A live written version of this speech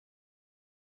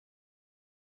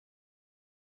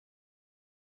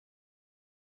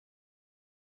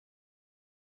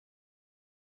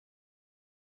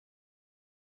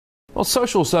Well,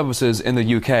 social services in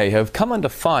the UK have come under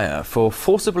fire for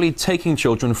forcibly taking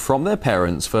children from their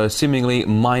parents for seemingly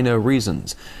minor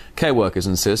reasons. Care workers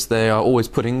insist they are always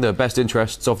putting the best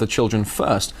interests of the children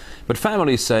first, but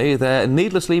families say they're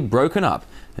needlessly broken up,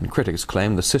 and critics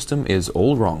claim the system is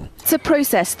all wrong. It's a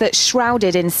process that's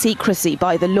shrouded in secrecy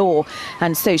by the law,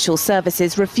 and social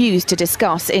services refuse to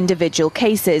discuss individual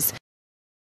cases.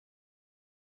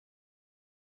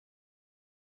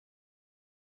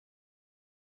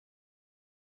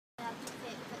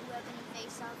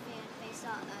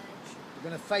 You're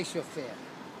going to face your fear.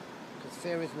 Because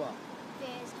fear is what?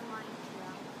 Fear is the mind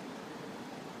killer.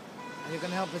 And you're going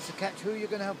to help us to catch who? You're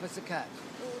going to help us to catch?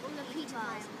 All the people.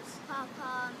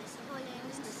 Papa, Mr.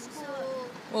 Hollins, Mr. School.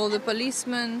 All the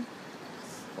policemen,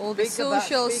 all the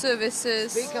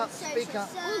services. Speak up, speak up.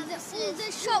 All the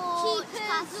shopkeepers, all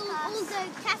the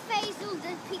cafes, all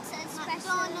the pizza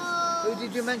espresso. Who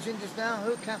did you mention just now?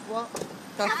 Who? Caf what?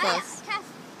 Kafkas.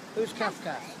 Who's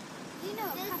Kafkas? You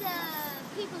know, there's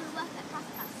people who work at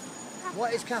Kafkas.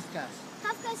 What is Kafkas?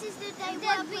 Kafkas is the day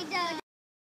work with the...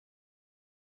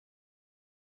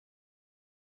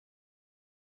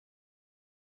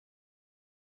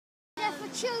 They're for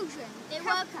children. They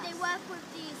work with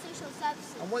the social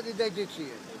services. And what did they do to you?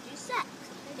 They do sex.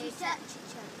 They touch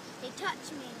each other. They touch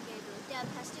me and Gabriel. They're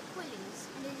plastic willies.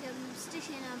 And they stick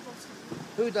it in our bottom.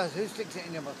 Who does? Who sticks it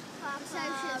in your bottom?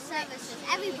 Social services.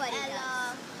 Everybody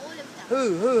does. All of them.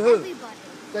 Who? Everybody.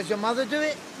 Does your mother do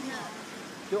it? No.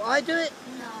 Do I do it?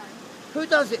 No. Who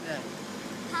does it then?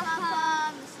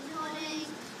 Papa, Mrs. Hollins,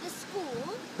 the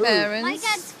school. Who? Parents. My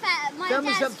dad's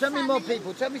Tell me more family.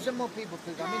 people. Tell me some more people,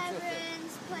 please. I'm interested.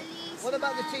 Parents, police. What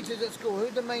about the teachers at school?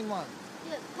 Who's the main one?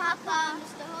 Papa,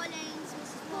 Mr. Hollins,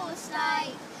 Mrs.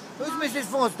 Forsyth. Who's Mrs.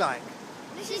 Forsyth?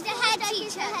 She's the head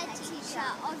teacher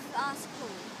of our school.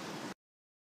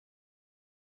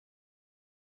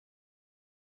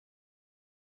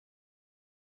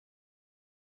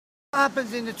 What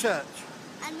happens in the church?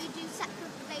 And we do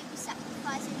baby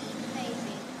sacrifice and eat the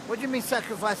baby. What do you mean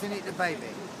sacrifice and eat the baby?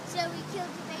 So we kill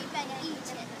the baby and eat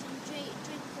it and drink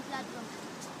the blood from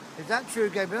it. Is that true,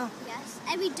 Gabriel? Yes.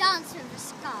 And we dance with the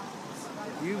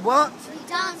skulls. You what? We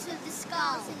dance with the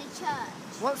skulls in the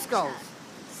church. What skulls?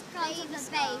 Skulls of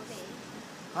the baby.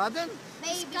 Pardon?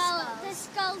 The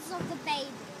skulls of the baby.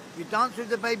 You dance with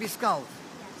the baby skulls?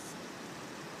 Yes.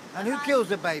 And who kills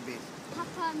the babies?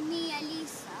 Papa, me,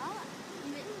 Elisa.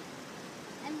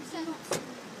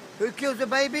 Who kills the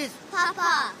babies?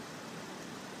 Papa.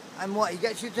 And what, he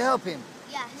gets you to help him?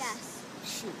 Yes.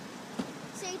 Shoot.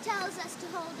 So he tells us to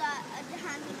hold the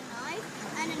hand with a knife,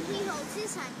 and then he holds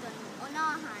his hand on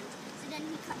our hand, so then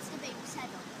he cuts the baby's head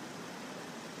off.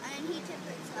 And then he puts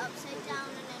it upside down,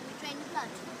 and then we drain the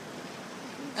blood.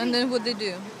 And then what they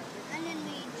do? And then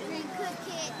we cook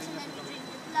it, and then we drink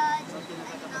the blood, and then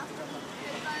after we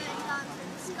go and dance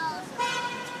with the skulls.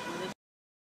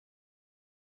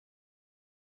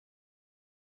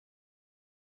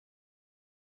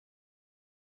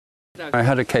 I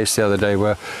had a case the other day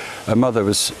where a mother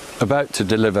was about to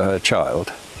deliver her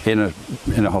child in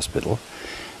a hospital,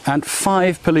 and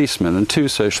 5 policemen and 2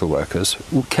 social workers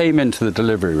came into the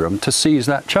delivery room to seize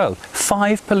that child.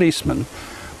 5 policemen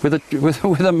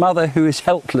with a mother who is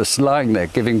helpless lying there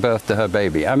giving birth to her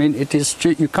baby. I mean, it is,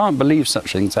 you can't believe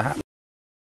such things are happening.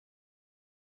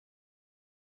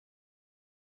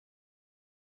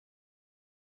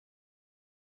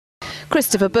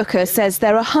 Christopher Booker says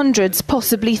there are hundreds,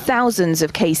 possibly thousands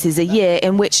of cases a year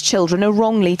in which children are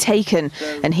wrongly taken,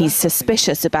 and he's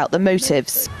suspicious about the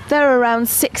motives. There are around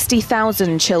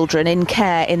 60,000 children in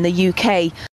care in the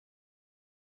UK.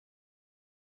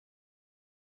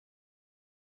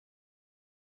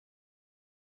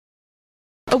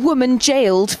 A woman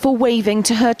jailed for waving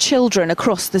to her children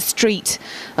across the street.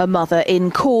 A mother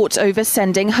in court over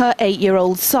sending her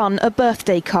 8-year-old son a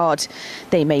birthday card.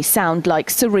 They may sound like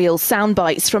surreal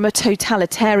soundbites from a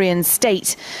totalitarian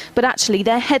state, but actually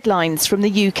they're headlines from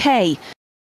the UK.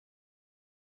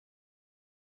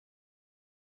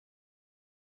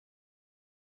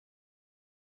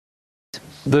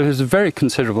 There is a very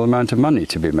considerable amount of money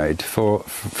to be made for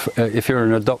if you're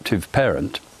an adoptive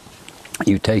parent.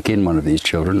 You take in one of these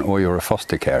children, or you're a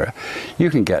foster carer,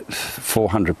 you can get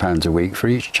 £400 a week for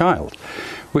each child,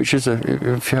 which is,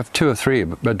 if you have 2 or 3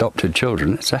 adopted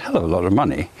children, it's a hell of a lot of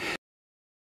money.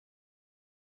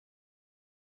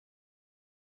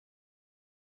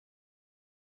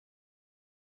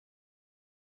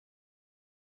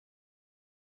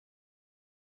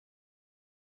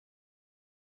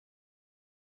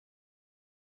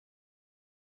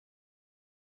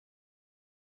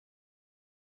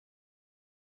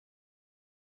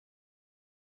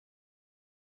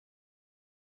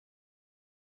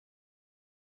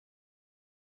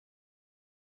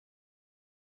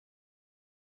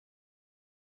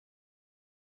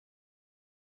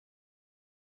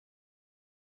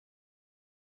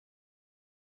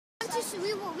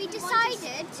 we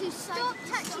decided to stop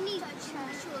touching each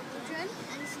children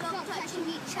and stop touching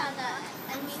each other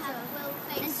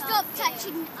and stop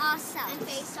touching ourselves and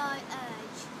face our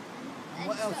urge. And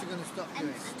what else are you going to stop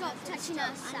doing? And stop touching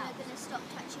ourselves. And we're going to stop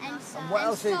touching ourselves. And what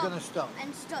else are you going to stop?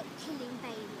 And stop killing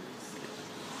babies.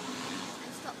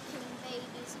 And stop killing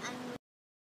babies and...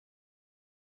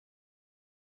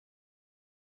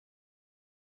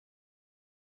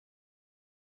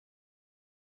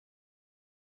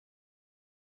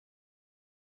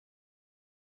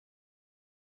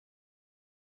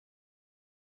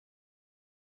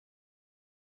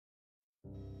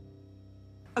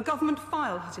 A government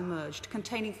file has emerged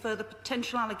containing further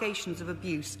potential allegations of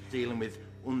abuse. Dealing with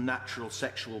unnatural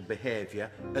sexual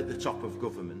behaviour at the top of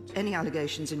government. Any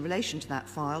allegations in relation to that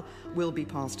file will be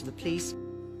passed to the police.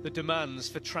 The demands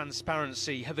for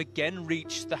transparency have again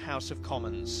reached the House of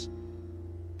Commons.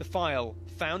 The file,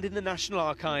 found in the National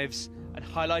Archives and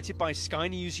highlighted by Sky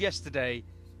News yesterday,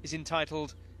 is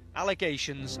entitled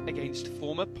Allegations Against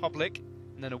Former Public,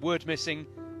 and then a word missing,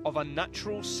 of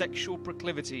Unnatural Sexual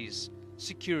Proclivities,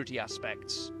 Security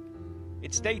Aspects.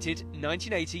 It's dated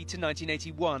 1980 to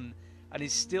 1981 and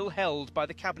is still held by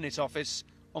the Cabinet Office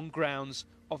on grounds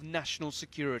of national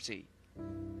security.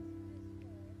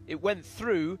 It went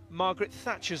through Margaret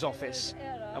Thatcher's office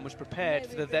and was prepared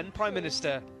for the then Prime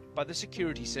Minister by the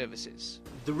security services.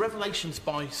 The revelations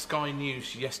by Sky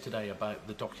News yesterday about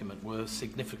the document were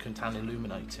significant and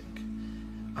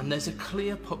illuminating. And there's a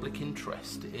clear public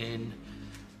interest in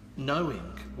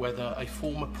knowing whether a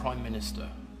former Prime Minister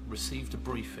received a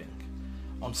briefing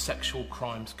on sexual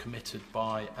crimes committed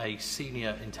by a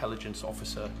senior intelligence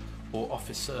officer or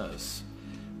officers.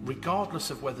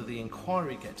 Regardless of whether the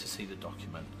inquiry get to see the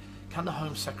document, can the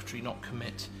Home Secretary not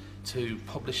commit to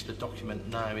publish the document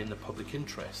now in the public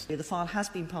interest? The file has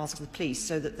been passed to the police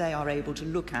so that they are able to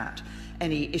look at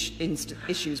any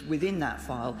issues within that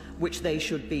file which they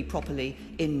should be properly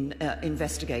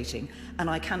investigating, and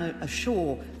I can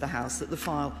assure the House that the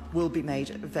file will be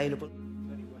made available.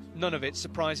 None of it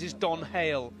surprises Don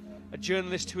Hale, a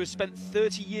journalist who has spent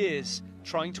 30 years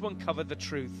trying to uncover the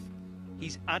truth.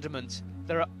 He's adamant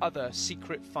there are other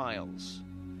secret files.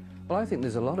 Well, I think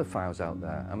there's a lot of files out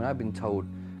there. I mean, I've been told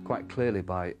quite clearly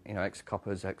by,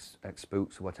 ex-coppers,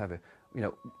 ex-spooks or whatever,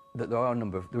 that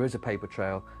there is a paper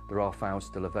trail, there are files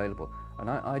still available. And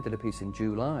I did a piece in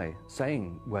July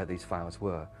saying where these files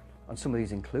were, and some of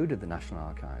these included the National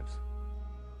Archives.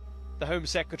 The Home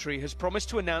Secretary has promised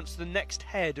to announce the next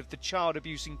head of the child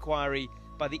abuse inquiry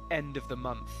by the end of the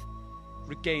month.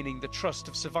 Regaining the trust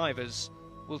of survivors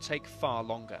will take far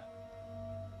longer.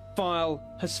 File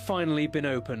has finally been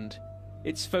opened.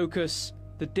 Its focus,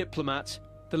 the diplomat,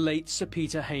 the late Sir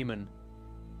Peter Hayman.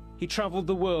 He travelled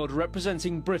the world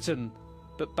representing Britain,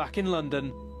 but back in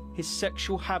London, his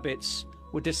sexual habits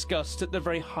were discussed at the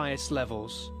very highest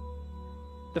levels.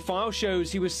 The file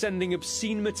shows he was sending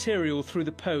obscene material through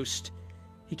the post.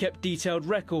 He kept detailed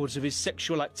records of his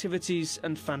sexual activities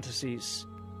and fantasies.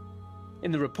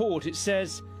 In the report it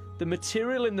says the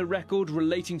material in the record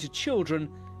relating to children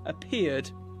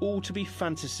appeared all to be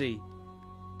fantasy,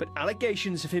 but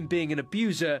allegations of him being an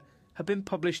abuser have been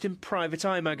published in Private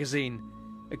Eye magazine,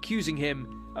 accusing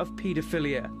him of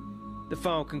paedophilia. The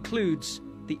file concludes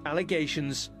the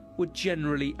allegations were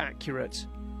generally accurate.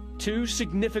 Two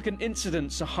significant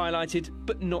incidents are highlighted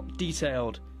but not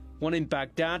detailed, one in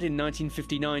Baghdad in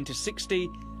 1959 to 60,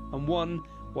 and one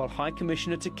while High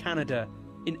Commissioner to Canada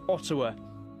in Ottawa.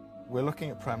 We're looking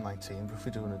at Prem 19, but if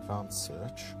we do an advanced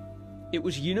search... It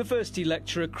was university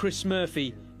lecturer Chris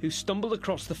Murphy who stumbled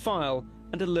across the file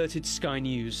and alerted Sky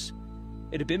News.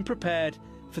 It had been prepared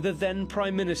for the then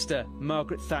Prime Minister,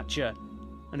 Margaret Thatcher,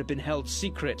 and had been held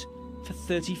secret for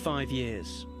 35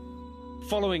 years.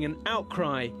 Following an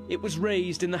outcry, it was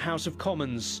raised in the House of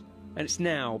Commons, and it's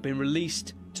now been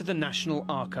released to the National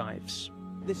Archives.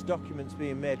 This document's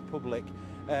being made public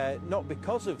not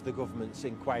because of the government's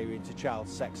inquiry into child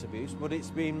sex abuse, but it's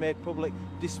being made public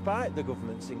despite the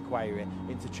government's inquiry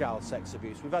into child sex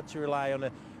abuse. We've had to rely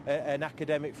on an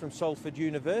academic from Salford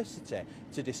University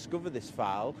to discover this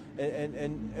file,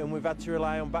 and we've had to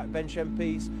rely on backbench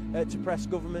MPs to press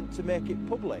government to make it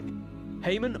public.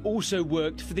 Hayman also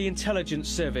worked for the intelligence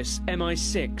service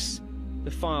MI6.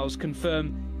 The files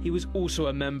confirm he was also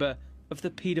a member of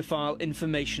the Paedophile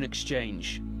Information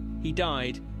Exchange. He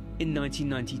died in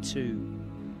 1992.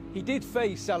 He did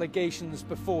face allegations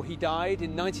before he died.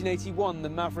 In 1981, the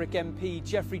Maverick MP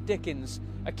Geoffrey Dickens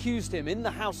accused him in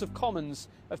the House of Commons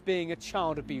of being a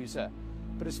child abuser.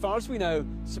 But as far as we know,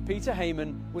 Sir Peter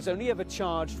Hayman was only ever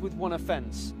charged with one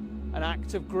offence, an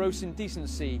act of gross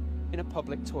indecency in a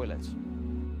public toilet.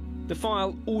 The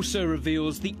file also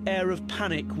reveals the air of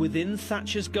panic within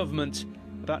Thatcher's government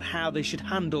about how they should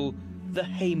handle the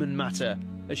Hayman matter,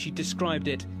 as she described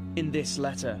it in this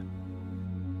letter.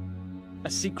 A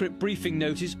secret briefing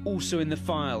note is also in the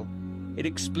file. It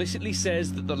explicitly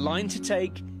says that the line to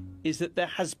take is that there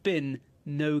has been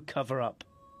no cover-up.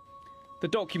 The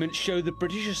documents show the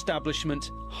British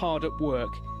establishment hard at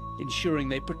work, ensuring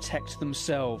they protect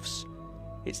themselves.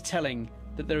 It's telling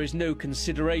that there is no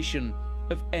consideration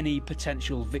of any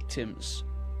potential victims.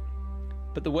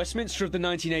 But the Westminster of the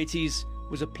 1980s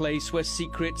was a place where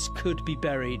secrets could be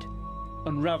buried.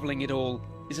 Unravelling it all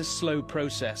is a slow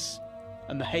process,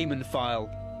 and the Hayman file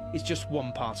is just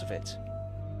one part of it.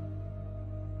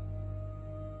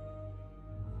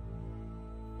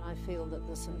 I feel that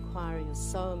this inquiry is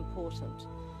so important,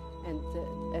 and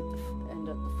at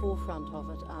the forefront of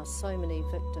it are so many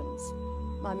victims.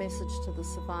 My message to the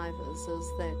survivors is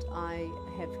that I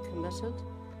have committed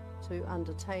to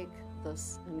undertake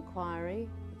this inquiry,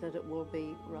 that it will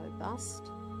be robust,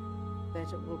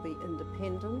 that it will be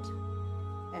independent,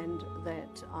 and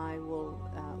that I will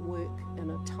work in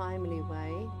a timely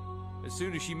way. As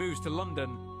soon as she moves to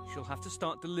London, she'll have to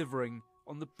start delivering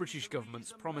on the British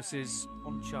government's promises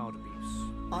on child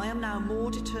abuse. I am now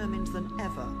more determined than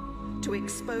ever to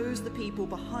expose the people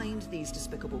behind these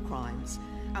despicable crimes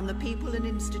and the people in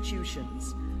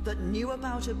institutions that knew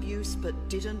about abuse but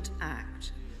didn't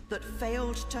act, that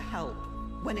failed to help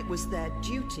when it was their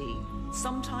duty,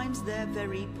 sometimes their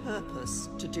very purpose,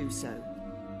 to do so.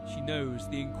 She knows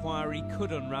the inquiry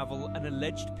could unravel an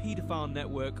alleged paedophile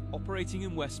network operating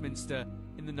in Westminster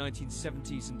in the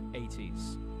 1970s and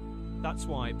 80s. That's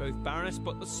why both Baroness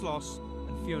Butler-Sloss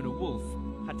and Fiona Woolf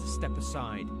had to step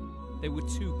aside. They were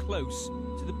too close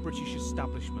to the British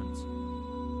establishment.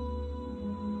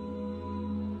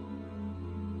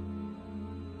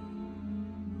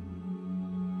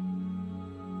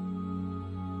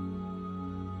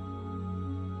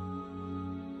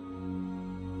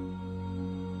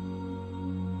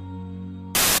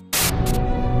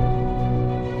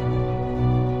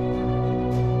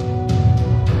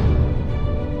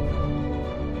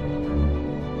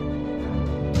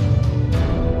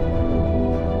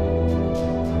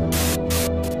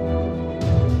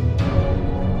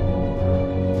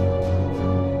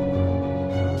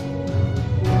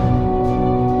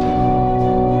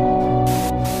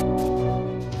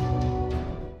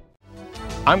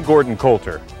 I'm Gordon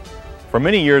Coulter. For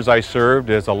many years I served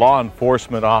as a law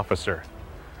enforcement officer.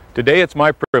 Today it's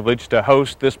my privilege to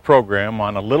host this program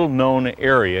on a little-known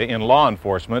area in law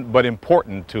enforcement, but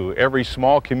important to every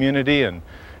small community and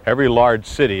every large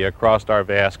city across our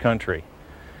vast country.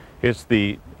 It's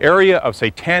the area of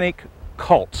satanic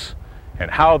cults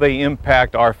and how they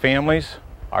impact our families,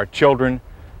 our children,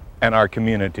 and our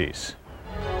communities.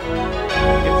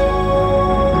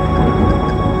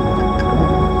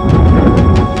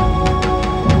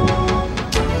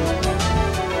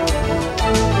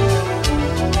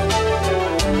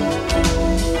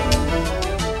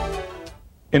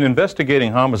 In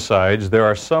investigating homicides, there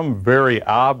are some very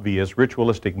obvious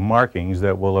ritualistic markings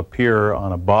that will appear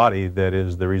on a body that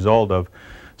is the result of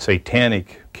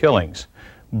satanic killings.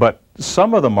 But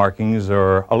some of the markings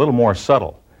are a little more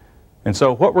subtle. And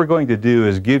so what we're going to do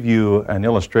is give you an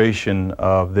illustration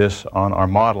of this on our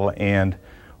model and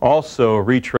also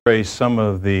retrace some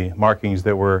of the markings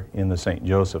that were in the St.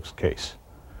 Joseph's case.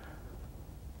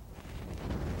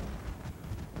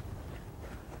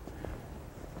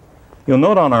 You'll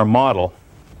note on our model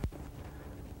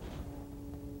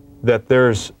that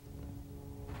there's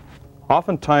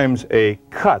oftentimes a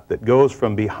cut that goes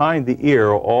from behind the ear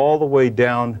all the way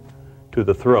down to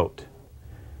the throat.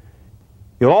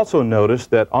 You'll also notice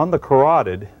that on the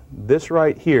carotid, this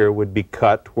right here would be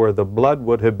cut where the blood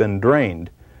would have been drained,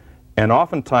 and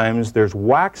oftentimes there's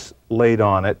wax laid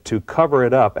on it to cover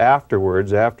it up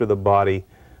afterwards, after the body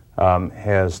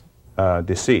has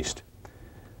deceased.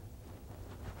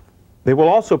 They will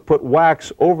also put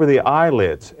wax over the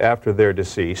eyelids after they're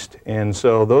deceased, and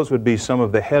so those would be some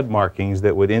of the head markings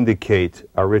that would indicate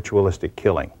a ritualistic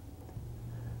killing.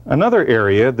 Another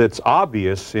area that's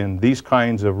obvious in these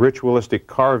kinds of ritualistic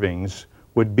carvings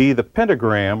would be the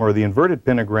pentagram or the inverted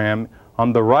pentagram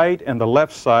on the right and the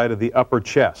left side of the upper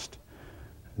chest.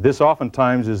 This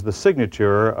oftentimes is the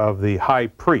signature of the high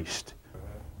priest.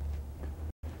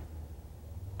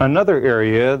 Another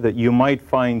area that you might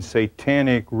find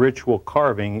satanic ritual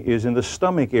carving is in the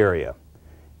stomach area.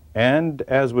 And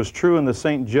as was true in the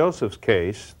St. Joseph's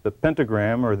case, the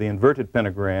pentagram or the inverted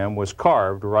pentagram was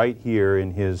carved right here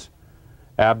in his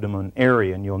abdomen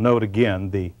area. And you'll note again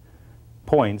the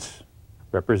points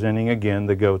representing again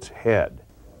the goat's head.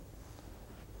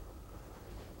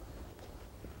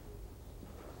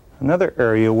 Another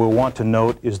area we'll want to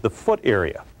note is the foot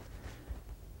area.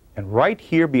 And right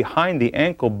here behind the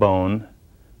ankle bone,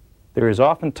 there is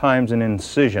oftentimes an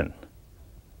incision,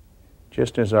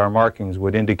 just as our markings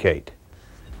would indicate.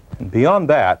 And beyond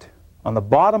that, on the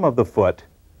bottom of the foot,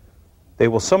 they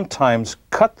will sometimes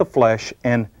cut the flesh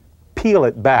and peel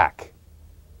it back.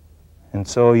 And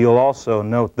so you'll also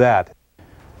note that.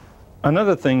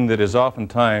 Another thing that is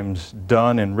oftentimes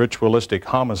done in ritualistic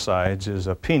homicides is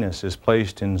a penis is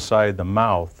placed inside the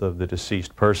mouth of the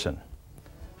deceased person.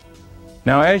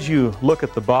 Now, as you look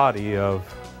at the body of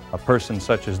a person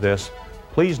such as this,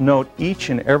 please note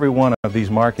each and every one of these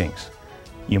markings.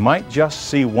 You might just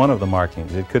see one of the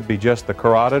markings. It could be just the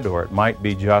carotid, or it might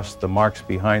be just the marks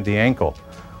behind the ankle,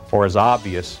 or as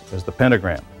obvious as the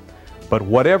pentagram. But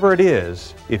whatever it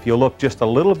is, if you look just a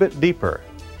little bit deeper,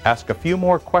 ask a few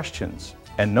more questions,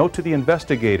 and note to the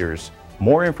investigators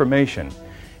more information,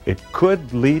 it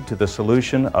could lead to the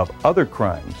solution of other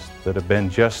crimes that have been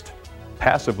just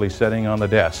passively sitting on the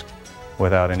desk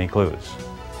without any clues.